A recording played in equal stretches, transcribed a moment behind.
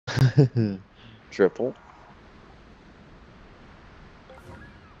Triple.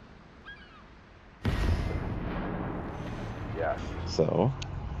 Yes. So.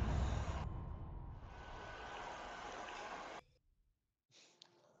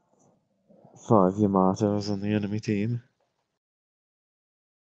 5 Yamatos on the enemy team.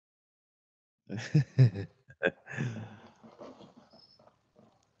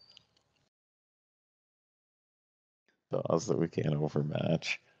 Thoughts that we can't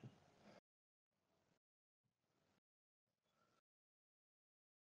overmatch.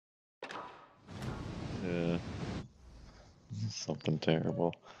 Yeah. Something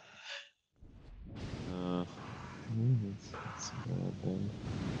terrible. That's a bad thing.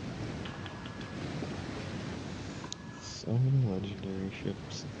 So many legendary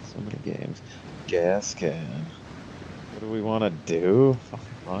ships, so many games. Gas can. What do we want to do?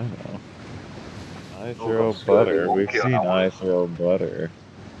 I know. I throw butter. We've seen I throw butter.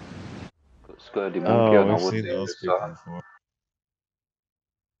 Got Sturdy Monkey Oh, on we've our seen those dangerous people side. before.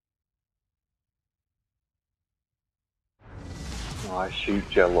 Nice shoot,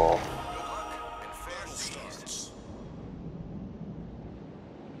 Jello.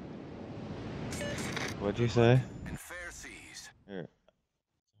 What'd you say? Here.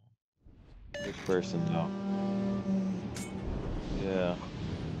 Which person though? Yeah.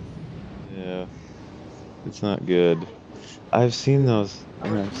 Yeah. It's not good. I've seen those.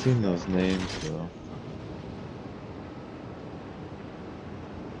 I've seen those names though.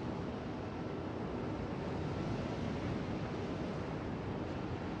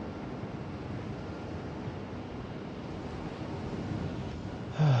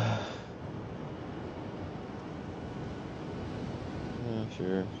 Yeah,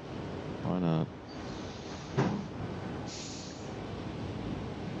 sure. Why not?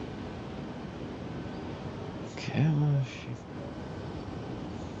 Camouflage.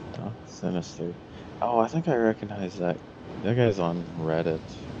 Oh, Sinister. Oh, I think I recognize that. That guy's on Reddit.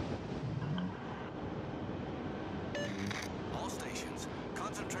 All stations,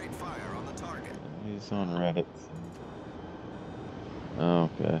 concentrate fire on the target. He's on Reddit. Oh,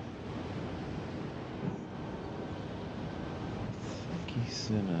 okay. I think he's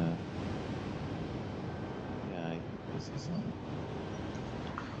in a. Yeah, he's on.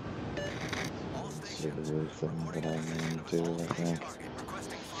 Sort of weird thing that I named too, I think.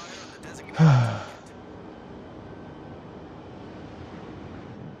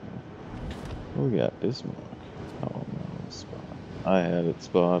 Oh, we got Bismarck. Oh no, spot. I had it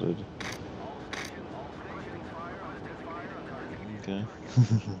spotted. Okay.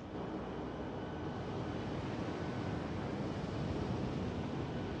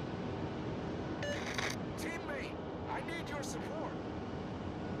 Teammate, I need your support.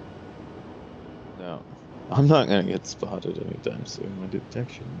 No, I'm not gonna get spotted anytime soon. My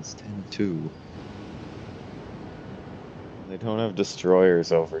detection is 10-2. They don't have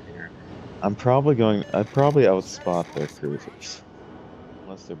destroyers over here. I'd probably outspot their cruisers.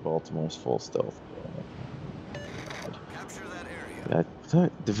 Unless they're Baltimore's full stealth. Capture that area. Yeah,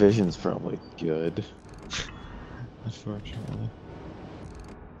 that division's probably good. Unfortunately.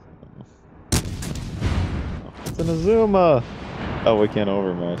 Oh, it's an Azuma! Oh, we can't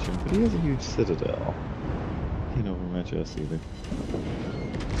overmatch him, but he has a huge citadel. Can't overmatch us either.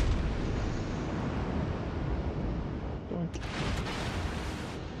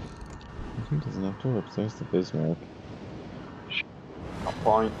 He doesn't have torps. There's the Bismarck. A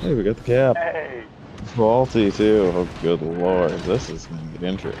point. Hey, we got the cap. Hey! Faulty too. Oh, good lord. This is gonna get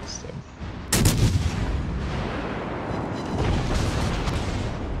interesting.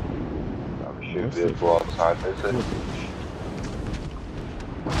 Shoot the broadside, is it?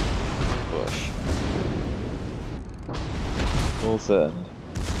 Push. Full send.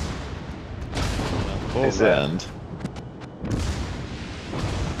 Full send.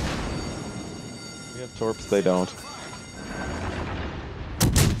 We have torps, they don't.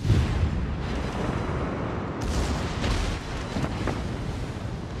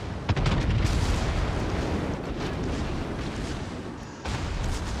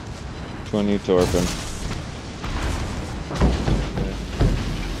 Which one you torping?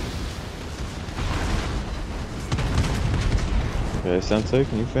 Okay, Sensei,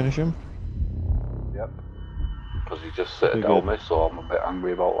 can you finish him? Yep. Because he just citadel me, so I'm a bit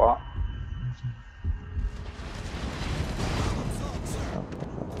angry about that.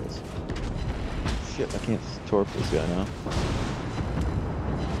 Shit, I can't torp this guy now.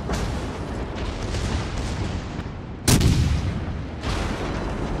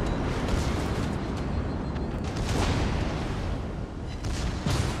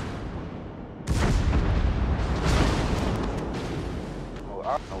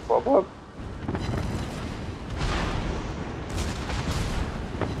 problem.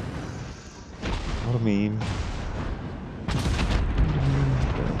 What a meme.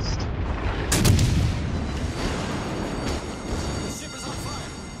 Best. The ship is on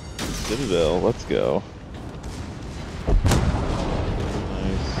fire. Citadel, let's go.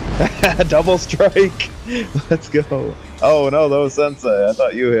 Nice. Double strike! Let's go. Oh no, that was Sensei. I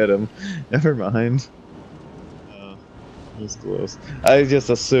thought you hit him. Never mind. It was close. I just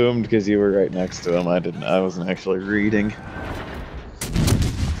assumed because you were right next to him. I wasn't actually reading.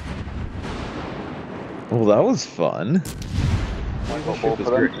 Well, that was fun. Got both of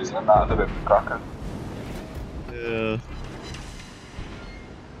them, and that was a bit of a cracker. Yeah.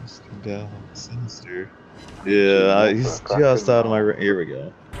 Mr. Down Sinister. Yeah, he's just out of my. Here we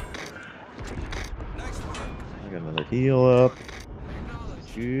go. Nice work. I got another heal up.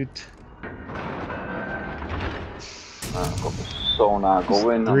 Shoot. I've got the sonar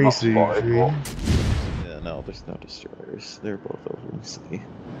going. I'm Three not spotted, Siegfried. but Yeah, no, there's no destroyers. They're both over in the sea.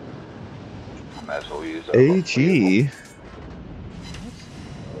 I may as well use it. HE.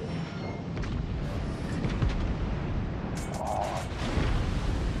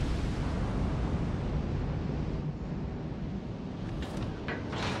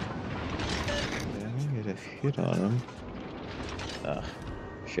 Get a hit on him. Ah,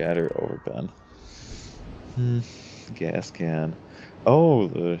 shatter overpen. Gas can. Oh,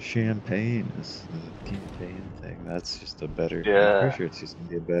 the champagne is the campaign thing. That's just a better. Yeah. I'm pretty sure it's just gonna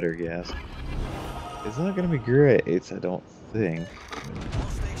be a better gas. It's not gonna be great. I don't think. All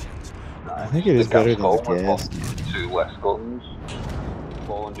stations. I think it is better than the gas. 2 less guns.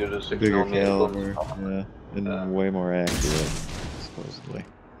 460 Bigger millimeter caliber, guns. yeah, and way more accurate, supposedly.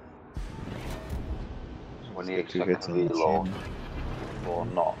 When you Two hits on the reload, chin. 4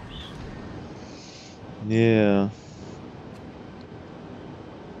 knots. Yeah.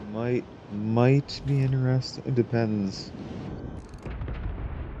 Might be interesting. It depends.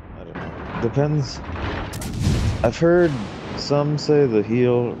 I don't know. Depends. I've heard some say the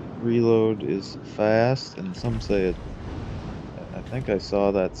heal reload is fast, and some say it. I think I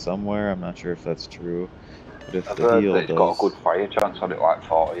saw that somewhere. I'm not sure if that's true. But if I've the heard heal that it's does, got a good fire chance on it, like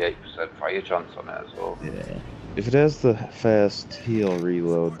 48% fire chance on it, so. yeah. If it has the fast heal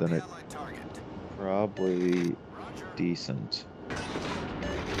reload, then it Allied target. probably Roger. decent.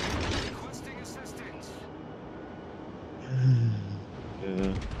 Requesting assistance.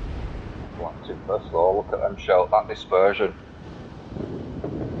 Yeah. Black's in first of all, look at them shell, that dispersion.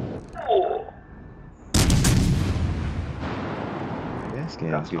 Oh! Gas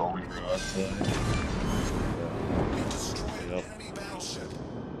can's That's good. going Broadside. Yep. Enemy battleship.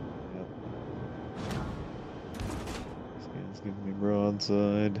 Yep. Gas can's giving me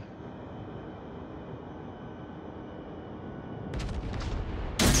broadside.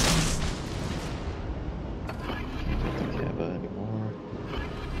 Can't take the Kappa anymore.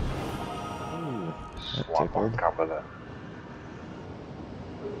 Ooh, that slap on tickled. cover there.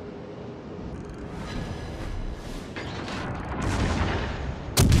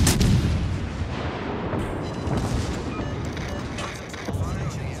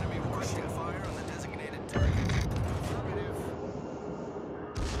 Enemy warship fire on the designated target. Affirmative.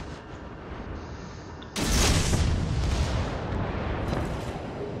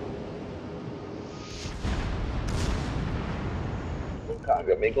 Can't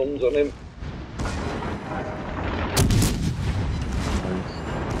get me guns on him. Nice.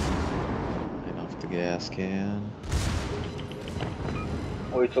 Laying off the gas can.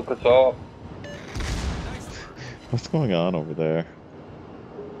 Oh, he took us off. What's going on over there?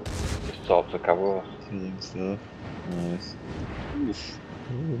 Just stopped to cover us. Killing stuff. Nice. Oof.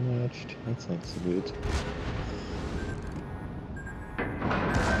 Overmatched. That's not so good.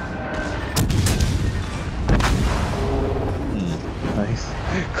 Nice.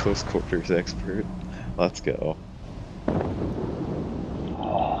 Close quarters expert. Let's go.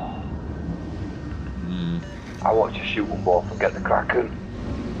 I watch a shooting ball forget the Kraken.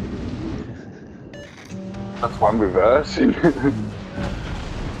 That's why I'm reversing.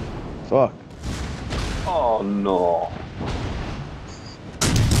 Fuck. Oh no.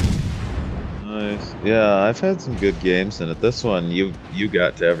 Nice. Yeah, I've had some good games in it. This one, you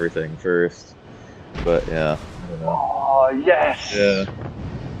got to everything first. But yeah. I don't know. Oh yes. Yeah.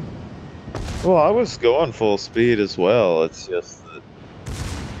 Well, I was going full speed as well. It's just that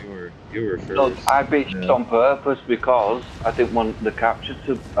you were first. No, I beat Yeah. it on purpose because I didn't want the capture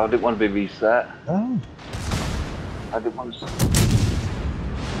to. I didn't want to be reset. Oh. I didn't want to.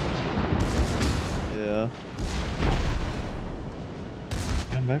 Yeah.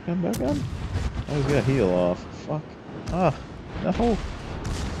 Come back on. Oh, he's got heal off. Fuck. Ah. No.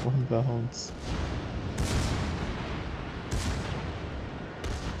 One bounce.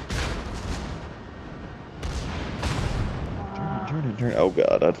 Turn. Oh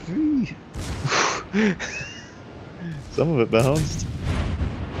god, some of it bounced.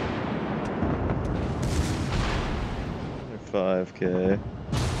 5K.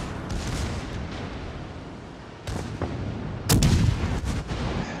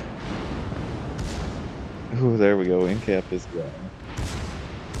 Ooh, there we go. Incap is gone.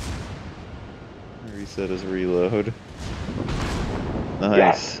 Reset his reload. Nice.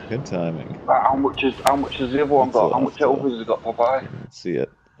 Yes. Good timing. How much has the other one What's got? How left, much over has it got, Popeye? Let's see it.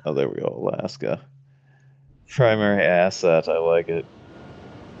 Oh, there we go. Alaska. Primary asset. I like it.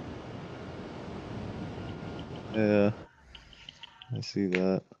 Yeah. I see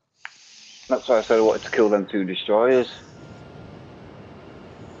that. That's why I said I wanted to kill them 2 destroyers.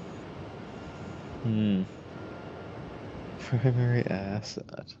 Primary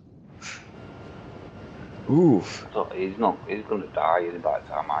asset. Oof. So he's gonna die by the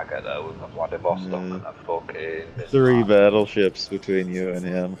time I get there with a Vladivostok and a fucking 3 Bismarck. battleships between you and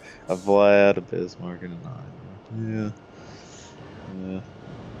him. A Vlad, a Bismarck, and an island. Yeah.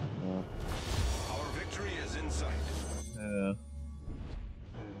 Well, Our victory is in sight. yeah.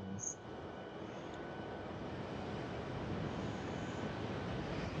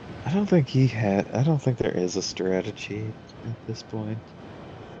 I don't think there is a strategy at this point.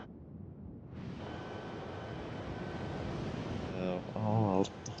 No. Oh, I'll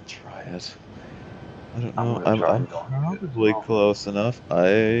try it. I don't know. I'm probably close enough.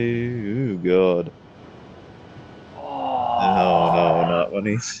 Ooh, God. No, not when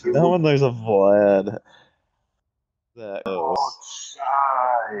not when there's a Vlad that close.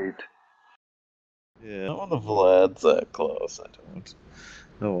 Outside. Yeah, not when the Vlad's that close. I don't.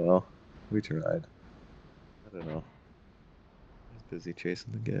 Oh well, we tried. I don't know. He's busy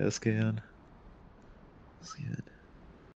chasing the gas can. Yeah.